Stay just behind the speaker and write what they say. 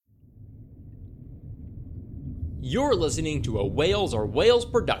You're listening to a Whales Are Whales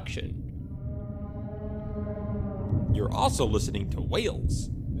production. You're also listening to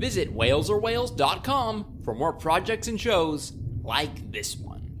Whales. Visit whalesorewhales.com for more projects and shows like this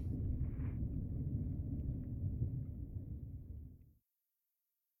one.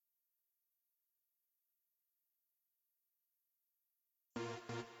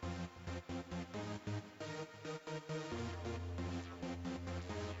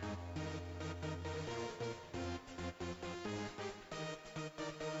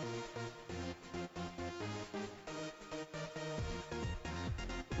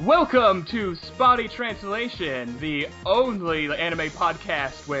 Welcome to Spotty Translation, the only anime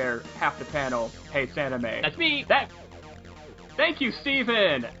podcast where half the panel hates anime. That's me! Thank you,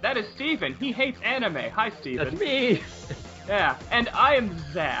 Steven! That is Steven. He hates anime. Hi, Steven. That's me! Yeah, and I am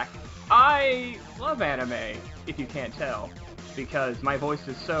Zach. I love anime, if you can't tell, because my voice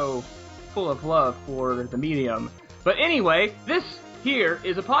is so full of love for the medium. But anyway, this here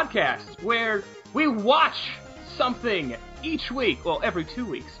is a podcast where we watch something each week, well, every 2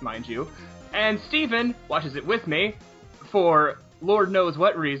 weeks, mind you, and Steven watches it with me for Lord knows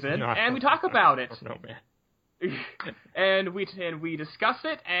what reason, and we talk about it. No, man. and we discuss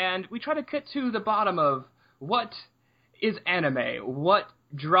it, and we try to get to the bottom of what is anime, what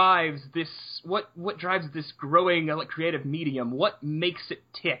drives this growing creative medium, what makes it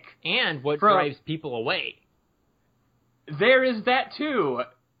tick, And what drives people away. There is that too.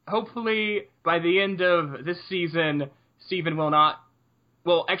 Hopefully, by the end of this season, Steven will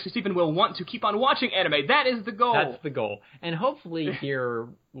want to keep on watching anime. That is the goal. That's the goal. And hopefully, dear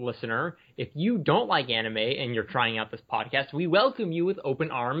listener, if you don't like anime and you're trying out this podcast, we welcome you with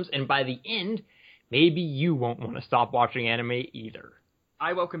open arms, and by the end, maybe you won't want to stop watching anime either.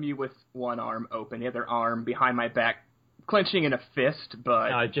 I welcome you with one arm open, the other arm behind my back, clenching in a fist,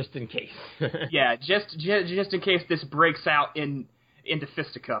 but... just in case. Yeah, just in case this breaks out into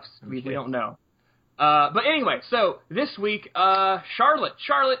fisticuffs. We don't know. But anyway, so this week, Charlotte.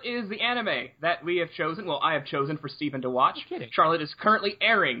 Charlotte is the anime that we have chosen. Well, I have chosen for Steven to watch. No kidding. Charlotte is currently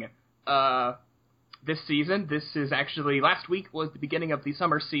airing this season. This is actually, last week was the beginning of the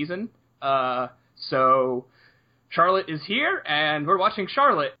summer season. So Charlotte is here, and we're watching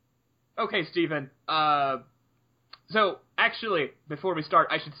Charlotte. Okay, Steven. So actually, before we start,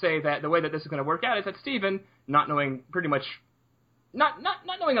 I should say that the way that this is going to work out is that Steven, not knowing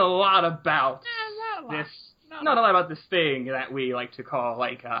a lot about not a lot about this thing that we like to call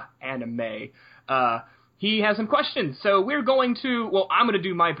anime. He has some questions, so I'm going to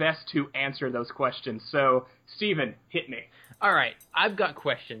do my best to answer those questions. So, Steven, hit me. All right, I've got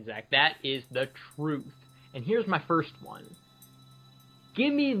questions, Zach. That is the truth. And here's my first one.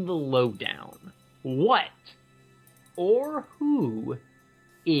 Give me the lowdown. What or who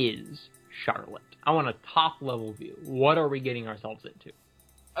is Charlotte? I want a top-level view. What are we getting ourselves into?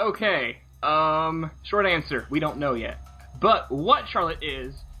 Okay, short answer, we don't know yet. But what Charlotte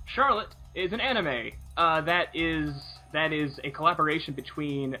is an anime that is a collaboration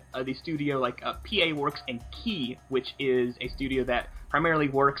between the studio PA Works and Key, which is a studio that primarily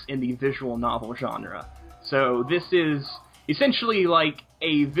works in the visual novel genre. So this is essentially like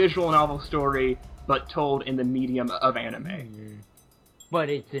a visual novel story, but told in the medium of anime. But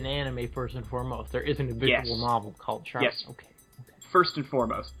it's an anime first and foremost. There isn't a visual novel called Charlotte. Yes. Okay. First and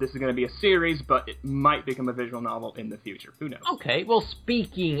foremost. This is going to be a series, but it might become a visual novel in the future. Who knows? Okay, well,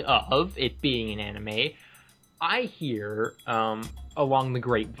 speaking of it being an anime, I hear, along the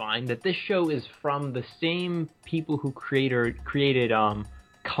grapevine, that this show is from the same people who created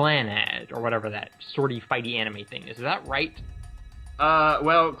Clannad, or whatever that sorty fighty anime thing is. Is that right?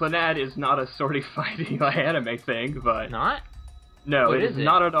 Well, Clannad is not a sorty fighty anime thing, but... Not? No, what it is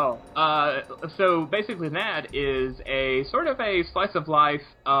not at all. So basically, Clannad is a sort of a slice of life,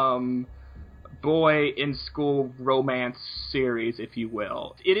 boy in school romance series, if you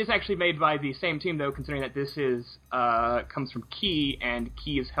will. It is actually made by the same team, though, considering that this comes from Key, and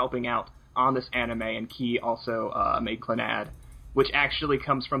Key is helping out on this anime, and Key also made Clannad, which actually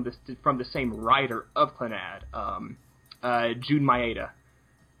comes from the same writer of Clannad, Jun Maeda.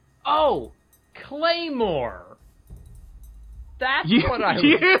 Oh, Claymore. That's what I was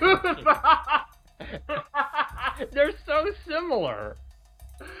They're so similar.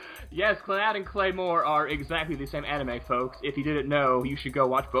 Yes, Clannad and Claymore are exactly the same anime, folks. If you didn't know, you should go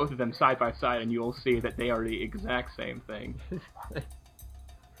watch both of them side by side, and you will see that they are the exact same thing.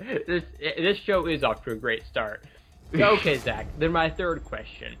 This show is off to a great start. Okay, Zach, then my third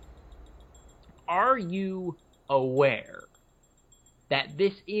question. Are you aware that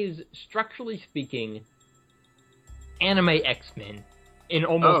this is, structurally speaking, anime X-Men in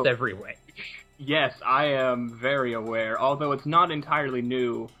almost every way? Yes, I am very aware, although it's not entirely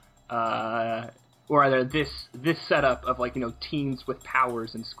new, or rather, this setup of, like, teens with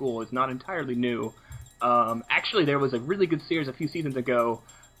powers in school is not entirely new. Actually, there was a really good series a few seasons ago,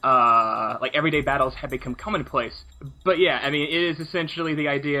 like, everyday battles have become commonplace. But yeah, I mean, it is essentially the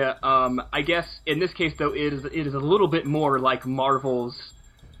idea, I guess, in this case, though, it is a little bit more like Marvel's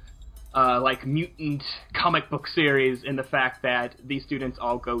like mutant comic book series in the fact that these students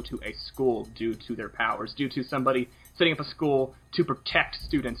all go to a school due to their powers, due to somebody setting up a school to protect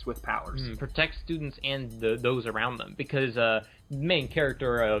students with powers. Protect students and those around them, because the main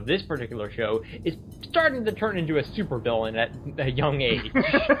character of this particular show is starting to turn into a supervillain at a young age,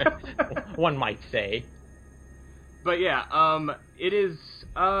 one might say. But yeah, it is,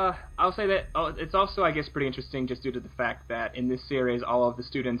 I'll say that it's also, I guess, pretty interesting just due to the fact that in this series, all of the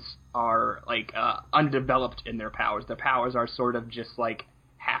students are, like, undeveloped in their powers. Their powers are sort of just, like,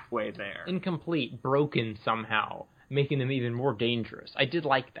 halfway there. Incomplete, broken somehow, making them even more dangerous. I did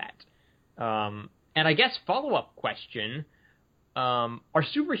like that. And I guess follow-up question, are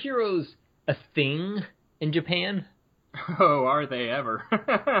superheroes a thing in Japan? Oh, are they ever?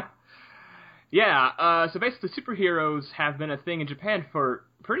 Yeah, so basically superheroes have been a thing in Japan for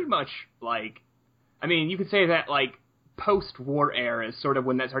pretty much, like, I mean, you could say that, like, post-war era is sort of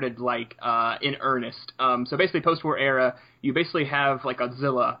when that started, like, in earnest. So basically post-war era, you basically have, like,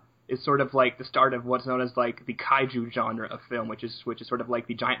 Godzilla is sort of like the start of what's known as, like, the kaiju genre of film, which is sort of like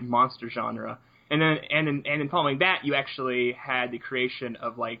the giant monster genre. And then following that, you actually had the creation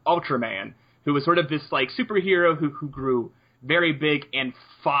of, like, Ultraman, who was sort of this, like, superhero who grew very big and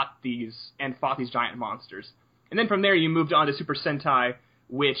fought these giant monsters. And then from there you moved on to Super Sentai,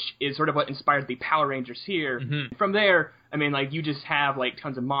 which is sort of what inspired the Power Rangers here. Mm-hmm. From there, I mean, like, you just have, like,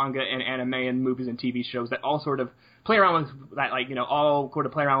 tons of manga and anime and movies and TV shows that all sort of play around with that, like, all sort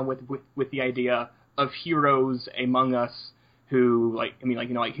of play around with the idea of heroes among us who, like, I mean,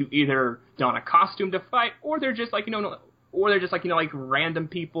 like, like, who either don a costume to fight, or they're just, like, or they're just, like, like, random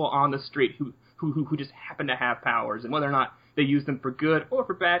people on the street who just happen to have powers, and whether or not they use them for good or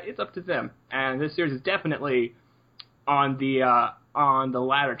for bad, it's up to them. And this series is definitely on the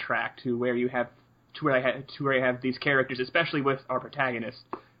latter track to where you have these characters, especially with our protagonist,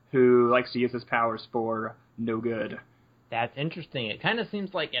 who likes to use his powers for no good. That's interesting. It kind of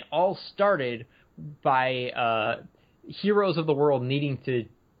seems like it all started by heroes of the world needing to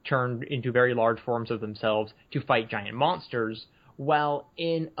turn into very large forms of themselves to fight giant monsters. While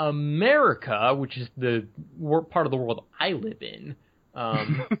in America, which is the part of the world I live in,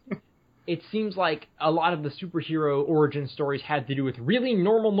 it seems like a lot of the superhero origin stories had to do with really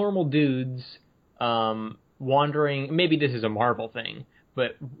normal dudes wandering, maybe this is a Marvel thing,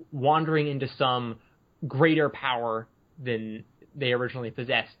 but wandering into some greater power than they originally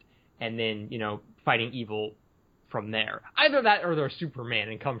possessed, and then, fighting evil from there. Either that or they're Superman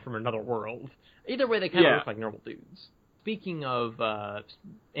and come from another world. Either way, they kind of look like normal dudes. Speaking of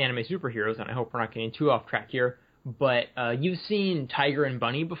anime superheroes, and I hope we're not getting too off track here, but you've seen Tiger and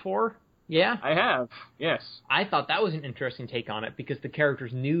Bunny before? Yeah? I have, yes. I thought that was an interesting take on it, because the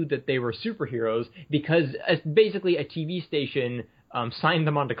characters knew that they were superheroes, because basically a TV station signed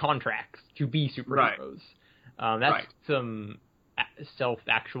them onto contracts to be superheroes. Right. That's some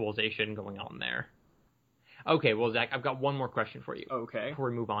self-actualization going on there. Okay, well, Zach, I've got one more question for you. Okay. Before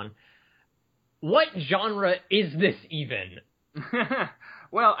we move on. What genre is this even?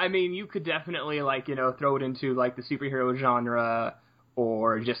 Well, I mean, you could definitely, like, throw it into, like, the superhero genre,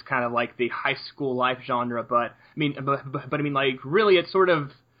 or just kind of like the high school life genre, but I mean, like, really, it's sort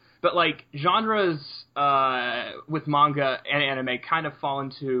of, but, like, genres with manga and anime kind of fall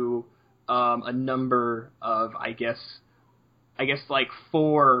into a number of, I guess, like,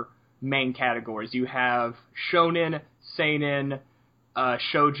 4 main categories. You have shonen, seinen,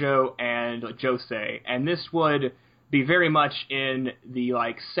 shoujo, and josei, and this would be very much in the,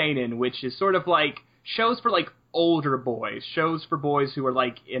 like, seinen, which is sort of like shows for, like, older boys, shows for boys who are,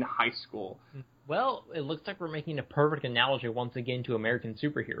 like, in high school. Well, it looks like we're making a perfect analogy once again to American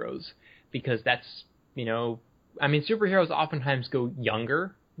superheroes, because that's, I mean, superheroes oftentimes go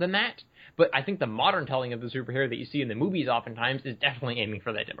younger than that, but I think the modern telling of the superhero that you see in the movies oftentimes is definitely aiming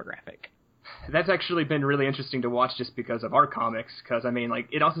for that demographic. That's actually been really interesting to watch just because of our comics, because, I mean, like,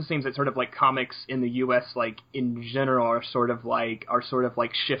 it also seems that sort of, like, comics in the U.S., like, in general are sort of like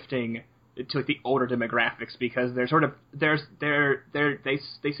shifting to, like, the older demographics, because they're sort of, they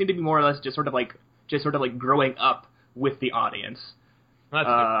seem to be more or less just sort of like growing up with the audience. That's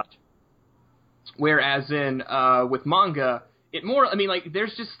good. Whereas in, with manga, it more, I mean, like,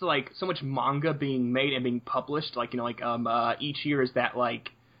 there's just, like, so much manga being made and being published, like, each year is that, like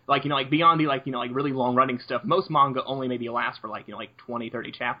like, like beyond the like, like really long running stuff, most manga only maybe lasts for like, like 20,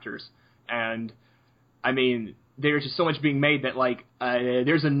 30 chapters. And I mean, there's just so much being made that like,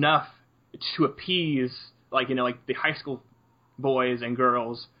 there's enough to appease like, like the high school boys and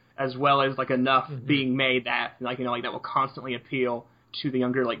girls, as well as like enough being made that like, like that will constantly appeal to the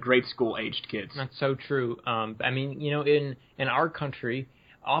younger, like grade school aged kids. That's so true. I mean, in our country,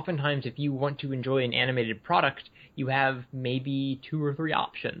 oftentimes if you want to enjoy an animated product, you have maybe 2 or 3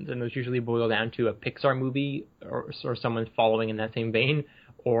 options, and those usually boil down to a Pixar movie or someone following in that same vein,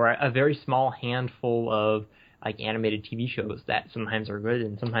 or a very small handful of like animated TV shows that sometimes are good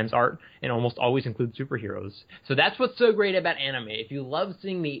and sometimes aren't, and almost always include superheroes. So that's what's so great about anime. If you love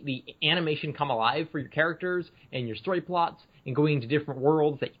seeing the animation come alive for your characters and your story plots and going into different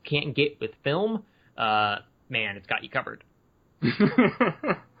worlds that you can't get with film, man, it's got you covered.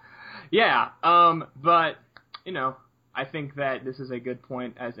 Yeah, but, I think that this is a good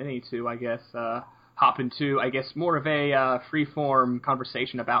point as any to, I guess, hop into, I guess, more of a free-form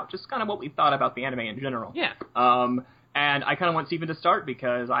conversation about just kind of what we thought about the anime in general. Yeah. And I kind of want Steven to start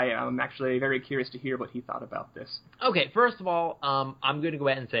because I am actually very curious to hear what he thought about this. Okay, first of all, I'm going to go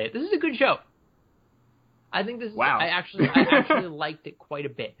ahead and say this is a good show. I think this is... Wow. I actually liked it quite a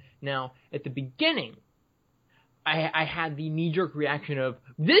bit. Now, at the beginning, I had the knee-jerk reaction of,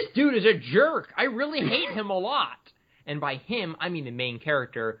 this dude is a jerk! I really hate him a lot! And by him, I mean the main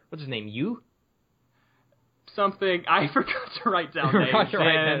character. What's his name? You? Something I forgot to write down.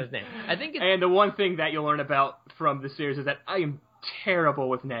 His name. I think it's... And the one thing that you'll learn about from the series is that I am terrible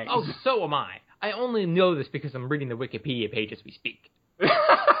with names. Oh, so am I. I only know this because I'm reading the Wikipedia page as we speak.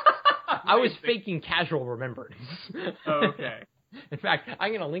 I was faking casual remembrance. Okay. In fact, I'm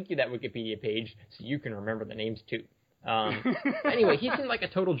going to link you that Wikipedia page so you can remember the names too. Anyway, he seemed like a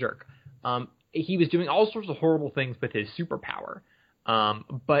total jerk. He was doing all sorts of horrible things with his superpower.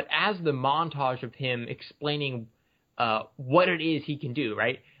 But as the montage of him explaining what it is he can do,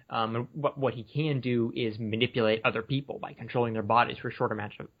 right? What he can do is manipulate other people by controlling their bodies for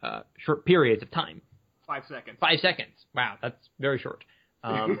short periods of time. 5 seconds. 5 seconds. Wow, that's very short.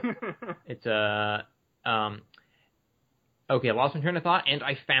 It's okay, I lost my train of thought, and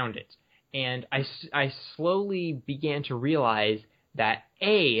I found it. And I slowly began to realize that,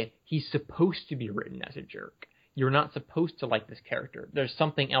 A, he's supposed to be written as a jerk. You're not supposed to like this character. There's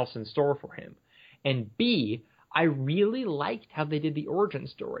something else in store for him. And B, I really liked how they did the origin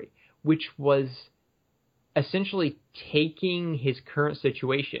story, which was essentially taking his current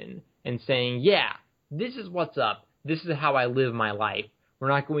situation and saying, yeah, this is what's up. This is how I live my life. We're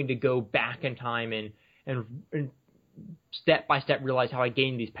not going to go back in time and step by step realize how I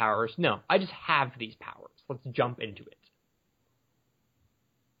gained these powers. No, I just have these powers. Let's jump into it.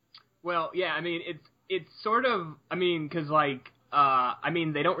 Well, yeah, I mean, it's sort of, I mean, because, like, I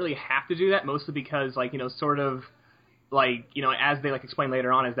mean, they don't really have to do that, mostly because, like, sort of, like, as they, like, explain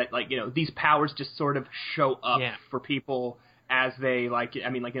later on, is that, like, these powers just sort of show up for people as they, like, I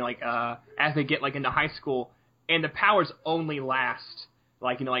mean, like, as they get, like, into high school, and the powers only last,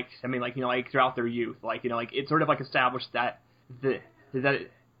 like, like, I mean, like, like, throughout their youth, like, like, it's sort of, like, established that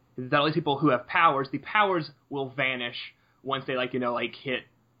that all these people who have powers, the powers will vanish once they, like, like, hit,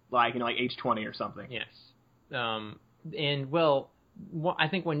 like, like, age 20 or something. Yes. And, well, I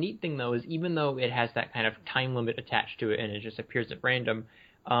think one neat thing, though, is even though it has that kind of time limit attached to it and it just appears at random,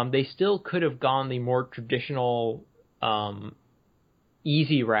 they still could have gone the more traditional,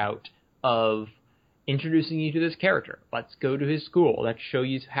 easy route of introducing you to this character. Let's go to his school. Let's show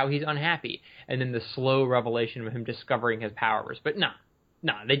you how he's unhappy. And then the slow revelation of him discovering his powers. But no,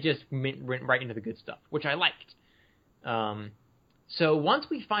 they just went right into the good stuff, which I liked. So once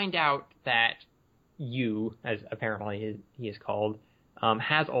we find out that you, as apparently he is called,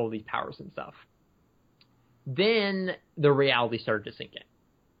 has all these powers and stuff, then the reality started to sink in.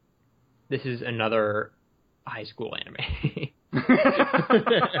 This is another high school anime.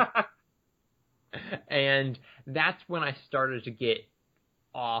 And that's when I started to get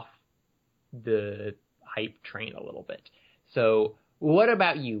off the hype train a little bit. So what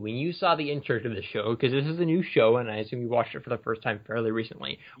about you? When you saw the intro to the show, because this is a new show, and I assume you watched it for the first time fairly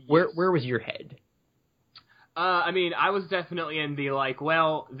recently, where was your head? I mean, I was definitely in the, like,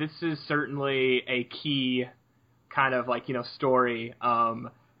 well, this is certainly a key kind of, like, story.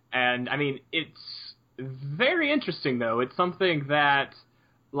 And, I mean, it's very interesting, though. It's something that,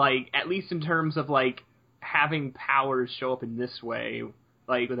 like, at least in terms of, like, having powers show up in this way,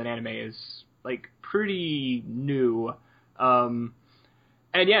 like, with an anime is, like, pretty new. And,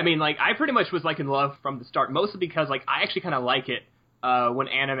 yeah, I mean, like, I pretty much was, like, in love from the start, mostly because, like, I actually kind of like it when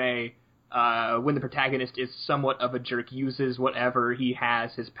anime when the protagonist is somewhat of a jerk, uses whatever he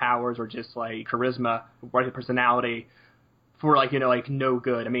has, his powers or just like charisma or his personality for like, like no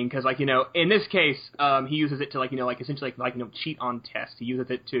good. I mean, because like, in this case, he uses it to like, like essentially like cheat on tests. He uses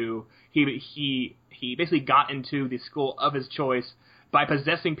it to, he basically got into the school of his choice by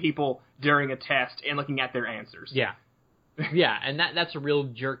possessing people during a test and looking at their answers. Yeah. Yeah, and that's a real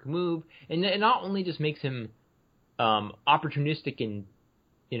jerk move. And it not only just makes him opportunistic and,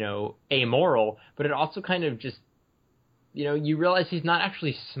 amoral, but it also kind of just, you realize he's not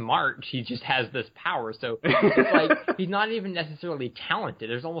actually smart. He just has this power. So it's like he's not even necessarily talented.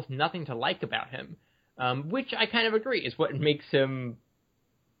 There's almost nothing to like about him, which I kind of agree is what makes him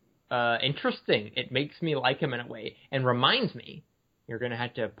interesting. It makes me like him in a way and reminds me, you're going to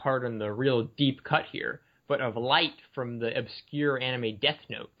have to pardon the real deep cut here, but of Light from the obscure anime Death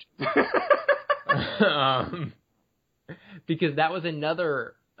Note. Because that was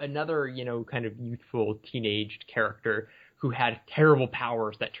another, kind of youthful teenaged character who had terrible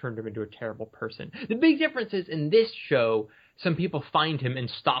powers that turned him into a terrible person. The big difference is in this show, some people find him and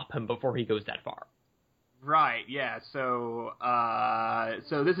stop him before he goes that far. Right, yeah. So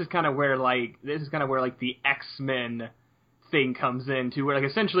this is kind of where the X-Men thing comes in to where like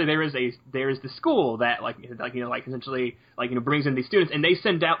essentially there is the school that essentially brings in these students, and they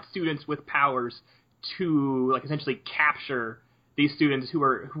send out students with powers to like essentially capture these students who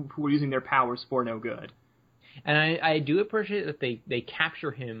are using their powers for no good. And I do appreciate that they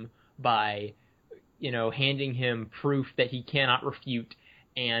capture him by handing him proof that he cannot refute,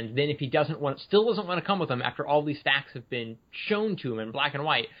 and then if he still doesn't want to come with them after all these facts have been shown to him in black and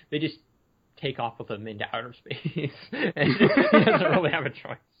white, they just take off with him into outer space. And he doesn't really have a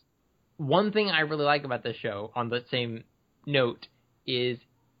choice. One thing I really like about this show, on the same note, is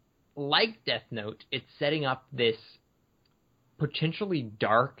like Death Note, it's setting up this potentially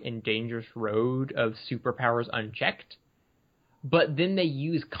dark and dangerous road of superpowers unchecked, but then they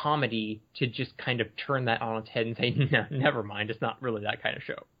use comedy to just kind of turn that on its head and say, no, never mind, it's not really that kind of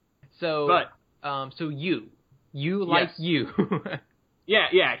show. So, so you like yes. you.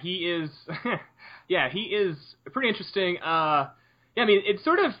 Yeah, he is. Yeah, he is pretty interesting. Yeah, I mean, it's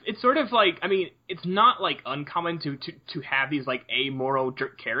sort of like, I mean, it's not like uncommon to have these like amoral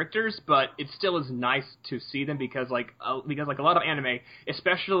jerk characters, but it still is nice to see them because a lot of anime,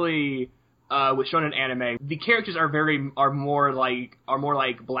 especially with shonen anime, the characters are more like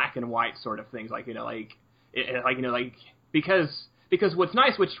black and white sort of things, because what's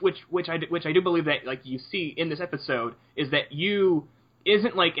nice, which I do believe that like you see in this episode, is that you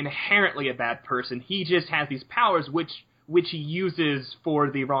isn't like inherently a bad person. He just has these powers which he uses for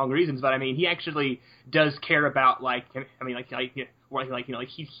the wrong reasons. But I mean, he actually does care about he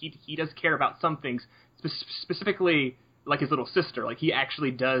does care about some things, specifically like his little sister. Like he actually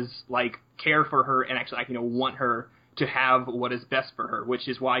does like care for her and actually want her to have what is best for her, which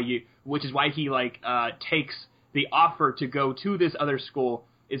is why he takes the offer to go to this other school,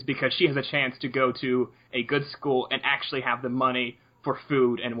 is because she has a chance to go to a good school and actually have the money for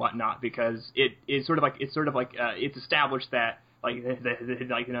food and whatnot, because it's established that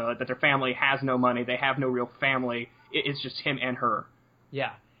that their family has no money, they have no real family. It's just him and her.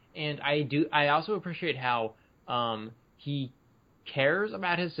 Yeah, and I also appreciate how he cares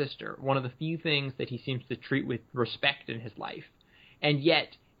about his sister, one of the few things that he seems to treat with respect in his life, and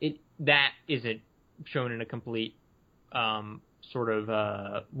yet that isn't shown in a complete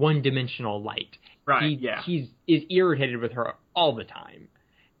one-dimensional light. Right, He is irritated with her all the time,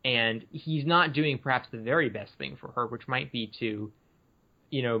 and he's not doing perhaps the very best thing for her, which might be to,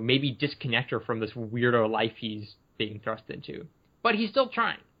 maybe disconnect her from this weirdo life he's being thrust into. But he's still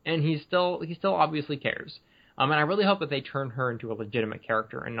trying, and he still obviously cares. And I really hope that they turn her into a legitimate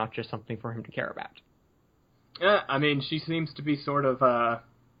character and not just something for him to care about. I mean, she seems to be sort of, I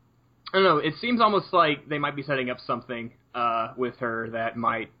don't know, it seems almost like they might be setting up something with her that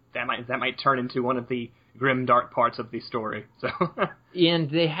might turn into one of the grim, dark parts of the story. So, and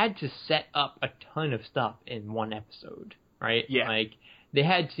they had to set up a ton of stuff in one episode, right? Yeah. Like, they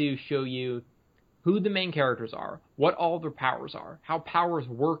had to show you who the main characters are, what all their powers are, how powers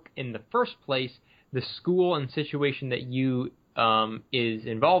work in the first place, the school and situation that you is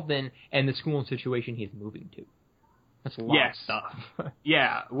involved in, and the school and situation he's moving to. That's a lot of stuff.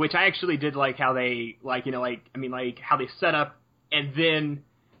 Yeah, which I actually did like how they how they set up and then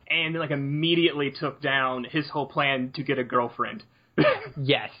immediately took down his whole plan to get a girlfriend.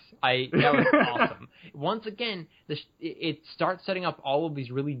 Yes, that was awesome. Once again, it starts setting up all of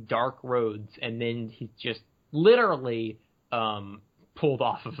these really dark roads, and then he's just literally pulled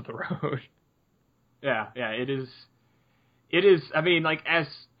off of the road. Yeah, it is. It is. I mean, like as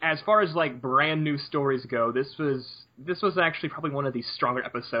far as like brand new stories go, this was actually probably one of the stronger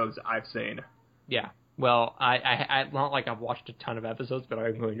episodes I've seen. Yeah. Well, I not like I've watched a ton of episodes, but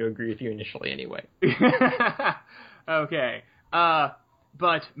I'm going to agree with you initially anyway. Okay.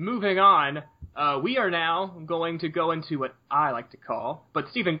 But moving on, we are now going to go into what I like to call, but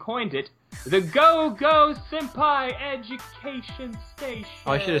Stephen coined it, the Go Go Senpai Education Station.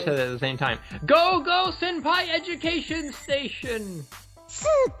 Oh, I should have said that at the same time. Go Go Senpai Education Station! す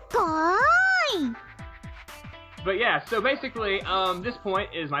ごい But yeah, so basically, this point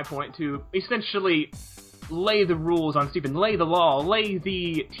is my point to essentially lay the rules on Stephen, lay the law, lay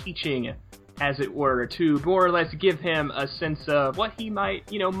the teaching, as it were, to more or less give him a sense of what he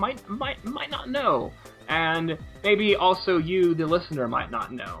might not know, and maybe also you, the listener, might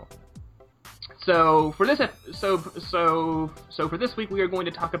not know. So for this, for this week, we are going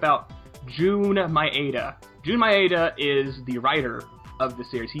to talk about Jun Maeda. Jun Maeda is the writer of the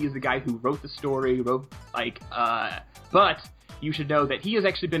series. He is the guy who wrote the story, but you should know that he has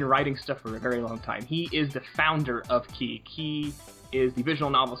actually been writing stuff for a very long time. He is the founder of Key. Key is the visual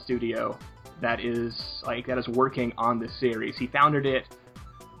novel studio that is working on this series. He founded it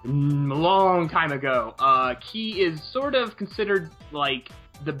a long time ago. Key is sort of considered like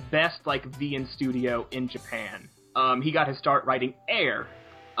the best VN studio in Japan. He got his start writing Air.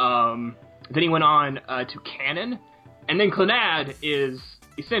 Then he went on to Canon, and then Clannad is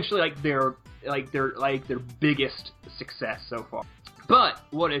essentially their biggest success so far. But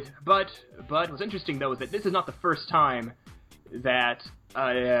what's interesting though is that this is not the first time that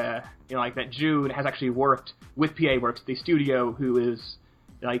that Jun has actually worked with PA Works, the studio who is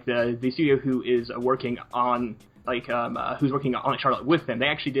the studio who is working on who's working on Charlotte with them. They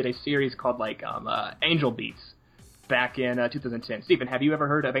actually did a series called Angel Beats back in 2010. Stephen, have you ever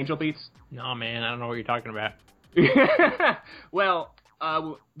heard of Angel Beats? No, man, I don't know what you're talking about. Well,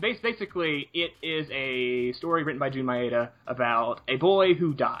 basically, it is a story written by Jun Maeda about a boy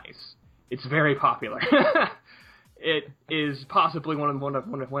who dies. It's very popular. It is possibly one of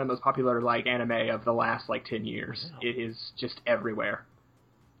the most popular anime of the last 10 years. Wow. It is just everywhere.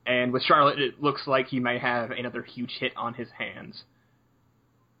 And with Charlotte, it looks like he may have another huge hit on his hands.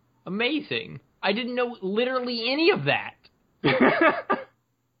 Amazing. I didn't know literally any of that.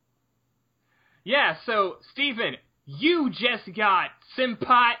 Yeah, so, Stephen, you just got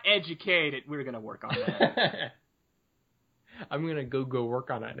senpai educated. We're going to work on that. I'm going to go work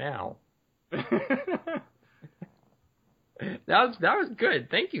on it now. That was good.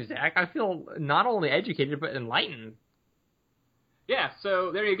 Thank you, Zach. I feel not only educated, but enlightened. Yeah,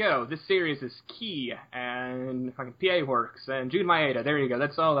 so there you go. This series is Key, and fucking PA Works, and Jun Maeda. There you go.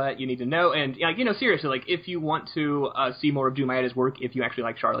 That's all that you need to know. And seriously, if you want to see more of Jun Maeda's work, if you actually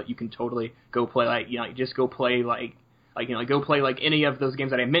like Charlotte, you can totally go play just go play go play any of those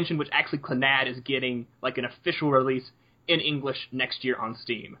games that I mentioned. Which actually Clannad is getting an official release in English next year on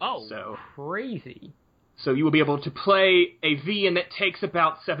Steam. Oh, so crazy! So you will be able to play a VN that takes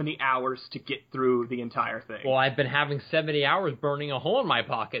about 70 hours to get through the entire thing. Well, I've been having 70 hours burning a hole in my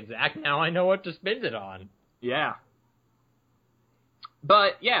pocket, Zach. Now I know what to spend it on. Yeah.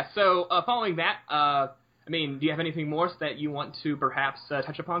 But, yeah, so following that, do you have anything more that you want to perhaps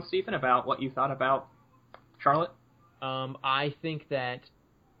touch upon, Stephen, about what you thought about Charlotte? I think that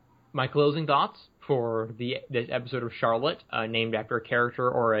my closing thoughts for this episode of Charlotte, named after a character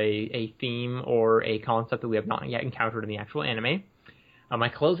or a theme or a concept that we have not yet encountered in the actual anime. My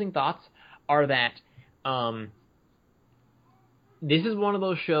closing thoughts are that this is one of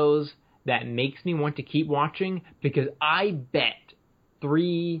those shows that makes me want to keep watching, because I bet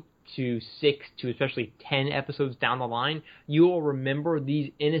 3 to 6 to especially 10 episodes down the line, you will remember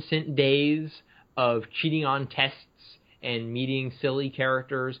these innocent days of cheating on tests and meeting silly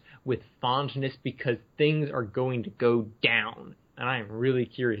characters with fondness, because things are going to go down. And I am really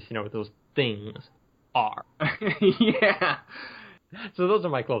curious to know what those things are. Yeah. So those are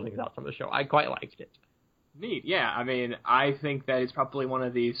my closing thoughts on the show. I quite liked it. Neat, yeah. I think that it's probably one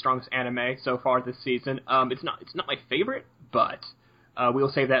of the strongest anime so far this season. It's not my favorite, but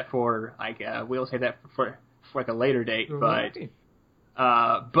we'll save that for a later date. But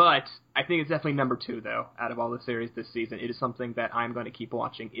I think it's definitely number 2, though, out of all the series this season. It is something that I'm going to keep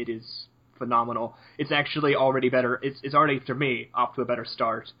watching. It is phenomenal. It's actually already better. It's already, for me, off to a better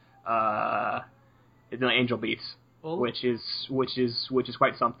start than Angel Beats, which is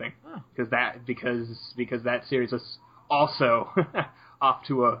quite something. Because that series was also off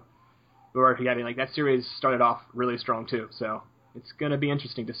to a... that series started off really strong, too. So it's going to be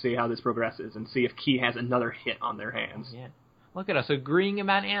interesting to see how this progresses and see if Key has another hit on their hands. Yeah. Look at us agreeing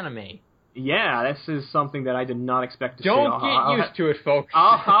about anime. Yeah, this is something that I did not expect to see. Don't get used to it, folks.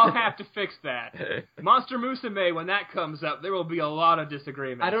 I'll have to fix that. Monster Musume, when that comes up, there will be a lot of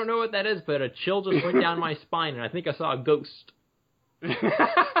disagreements. I don't know what that is, but a chill just went down my spine, and I think I saw a ghost.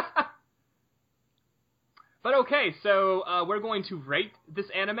 But okay, so we're going to rate this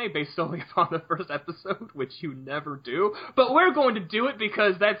anime based solely upon the first episode, which you never do. But we're going to do it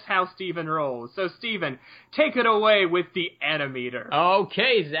because that's how Steven rolls. So Steven, take it away with the Animeter.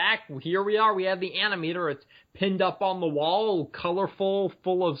 Okay, Zach, here we are. We have the Animeter. It's pinned up on the wall, colorful,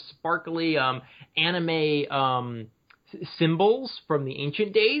 full of sparkly anime symbols from the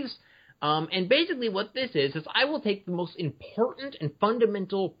ancient days. And basically what this is I will take the most important and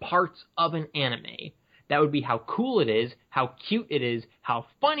fundamental parts of an anime. That would be how cool it is, how cute it is, how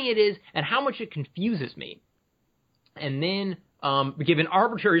funny it is, and how much it confuses me. And then give an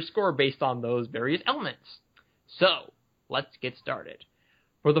arbitrary score based on those various elements. So, let's get started.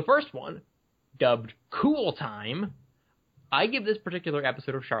 For the first one, dubbed Cool Time, I give this particular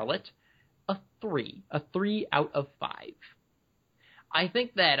episode of Charlotte a 3. A 3 out of 5. I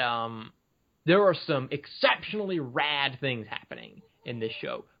think that there are some exceptionally rad things happening in this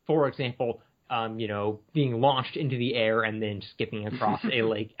show. For example, being launched into the air and then skipping across a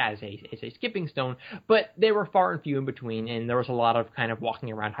lake as a skipping stone. But they were far and few in between, and there was a lot of kind of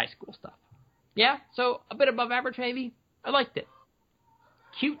walking around high school stuff. Yeah, so a bit above average maybe. I liked it.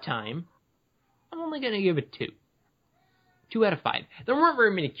 Cute Time, I'm only going to give it 2. 2 out of 5. There weren't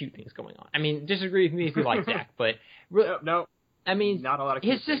very many cute things going on. I mean, disagree with me if you like Zach, but... No. I mean, not a lot of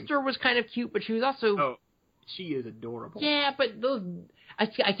cute his sister was kind of cute, but she was also... Oh, she is adorable. Yeah, but those... I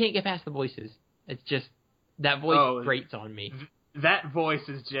can't get past the voices. It's just, that voice grates on me. That voice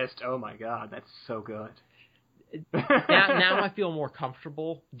is just, oh my god, that's so good. now I feel more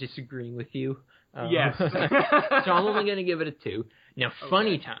comfortable disagreeing with you. Yes. So I'm only going to give it a 2. Now, okay.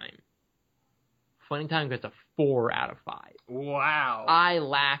 Funny Time gets a 4 out of 5. Wow. I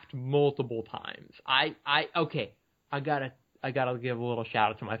laughed multiple times. I gotta give a little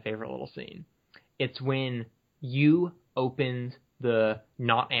shout out to my favorite little scene. It's when you opens the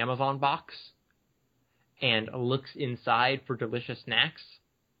not Amazon box and looks inside for delicious snacks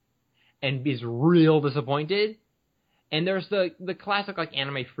and is real disappointed. And there's the classic like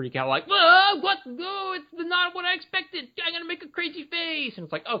anime freak out, like, it's not what I expected. I'm gonna make a crazy face. And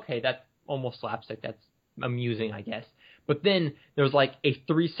it's like, okay, that's almost slapstick. That's amusing, I guess. But then there's like a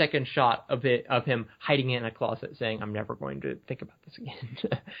 3-second shot of him hiding it in a closet saying, I'm never going to think about this again.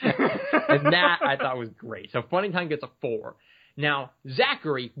 And that I thought was great. So Funny Time gets a 4. Now,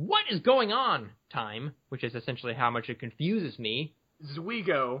 Zachary, what is going on? Time, which is essentially how much it confuses me.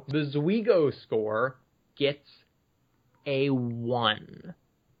 Zwigo. The Zwigo score gets a 1.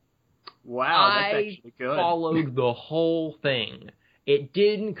 Wow, that's actually good. I followed the whole thing. It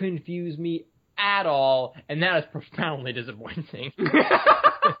didn't confuse me at all, and that is profoundly disappointing.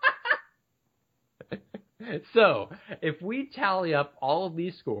 So, if we tally up all of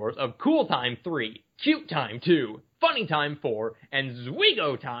these scores of Cool Time 3, Cute Time 2, Funny Time 4, and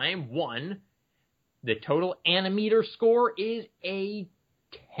Zwigo Time 1, the total Animeter score is a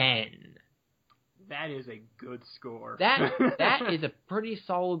 10. That is a good score. That is a pretty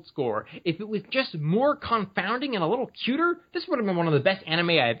solid score. If it was just more confounding and a little cuter, this would have been one of the best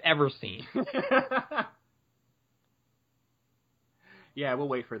anime I've ever seen. Yeah, we'll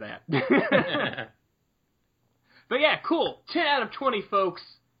wait for that. But yeah, cool. 10 out of 20, folks.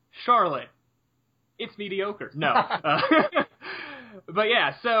 Charlotte. It's mediocre. No. But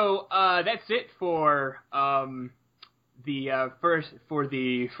yeah, so that's it for the first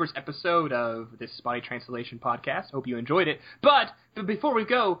episode of this Spotty Translation podcast. Hope you enjoyed it. But before we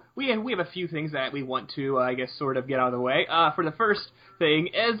go, we have a few things that we want to, I guess, sort of get out of the way. For the first thing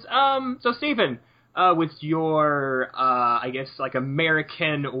is, so Stephen, with your, I guess, like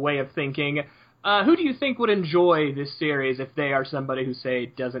American way of thinking, who do you think would enjoy this series if they are somebody who, say,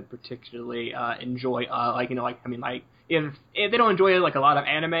 doesn't particularly enjoy, if they don't enjoy like a lot of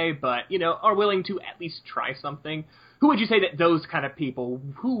anime, but are willing to at least try something? Who would you say that those kind of people?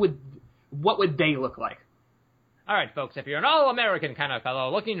 What would they look like? All right, folks, if you're an all-American kind of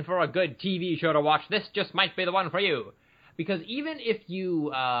fellow looking for a good TV show to watch, this just might be the one for you. Because even if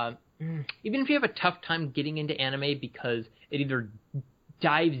you have a tough time getting into anime because it either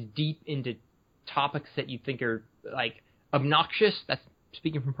dives deep into topics that you think are like obnoxious, that's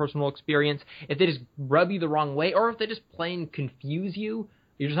speaking from personal experience, if they just rub you the wrong way, or if they just plain confuse you,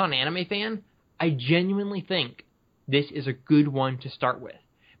 you're just not an anime fan, I genuinely think this is a good one to start with.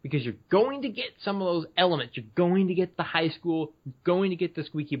 Because you're going to get some of those elements. You're going to get the high school, you're going to get the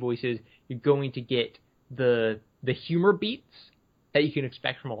squeaky voices, you're going to get the humor beats, that you can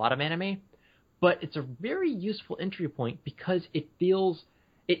expect from a lot of anime, but it's a very useful entry point because it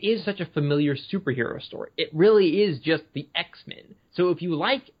is such a familiar superhero story. It really is just the X-Men. So if you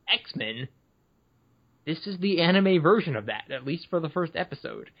like X-Men, this is the anime version of that, at least for the first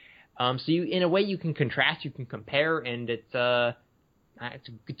episode. So in a way, you can contrast, you can compare, and it's a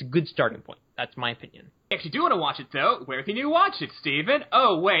good starting point. That's my opinion. If you do want to watch it, though, where can you watch it, Steven?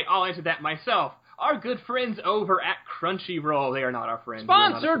 Oh, wait, I'll answer that myself. Our good friends over at Crunchyroll. They are not our friends.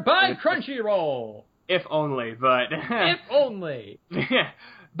 Sponsored by Crunchyroll! If only, but... If only!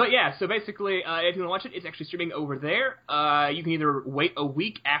 But yeah, so basically, if you want to watch it, it's actually streaming over there. You can either wait a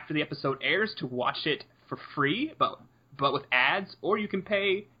week after the episode airs to watch it for free, but with ads, or you can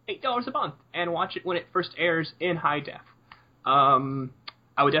pay $8 a month and watch it when it first airs in high def.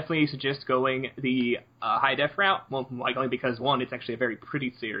 I would definitely suggest going the high def route, well, like only because, one, it's actually a very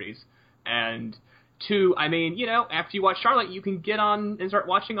pretty series, and two, I mean, you know, after you watch Charlotte, you can get on and start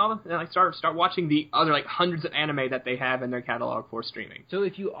watching start watching the other hundreds of anime that they have in their catalog for streaming. So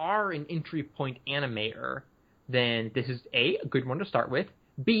if you are an entry point animator, then this is a good one to start with.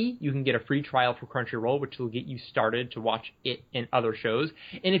 B, you can get a free trial for Crunchyroll, which will get you started to watch it and other shows.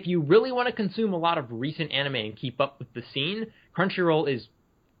 And if you really want to consume a lot of recent anime and keep up with the scene, Crunchyroll is,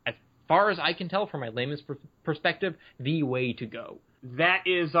 as far as I can tell from my layman's perspective, the way to go. That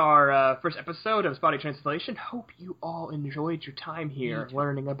is our first episode of Spotty Translation. Hope you all enjoyed your time here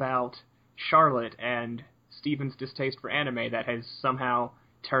learning about Charlotte and Steven's distaste for anime that has somehow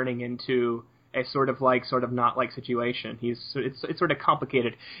turning into a sort of not like situation. It's sort of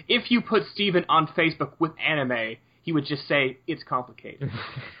complicated. If you put Steven on Facebook with anime, he would just say, it's complicated.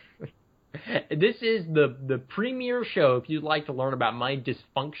 This is the premier show if you'd like to learn about my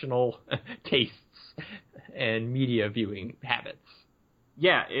dysfunctional tastes and media viewing habits.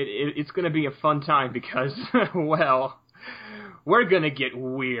 Yeah, it's going to be a fun time because, well, we're going to get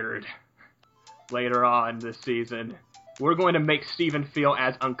weird later on this season. We're going to make Steven feel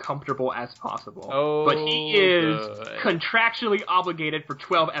as uncomfortable as possible. Oh, but he is contractually obligated for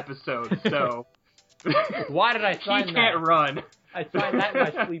 12 episodes, so... Why did I sign that? He can't run. I signed that in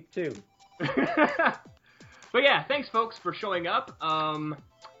my sleep, too. But yeah, thanks, folks, for showing up.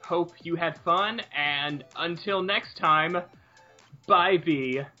 Hope you had fun, and until next time, bye,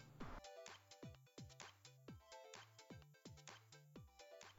 B.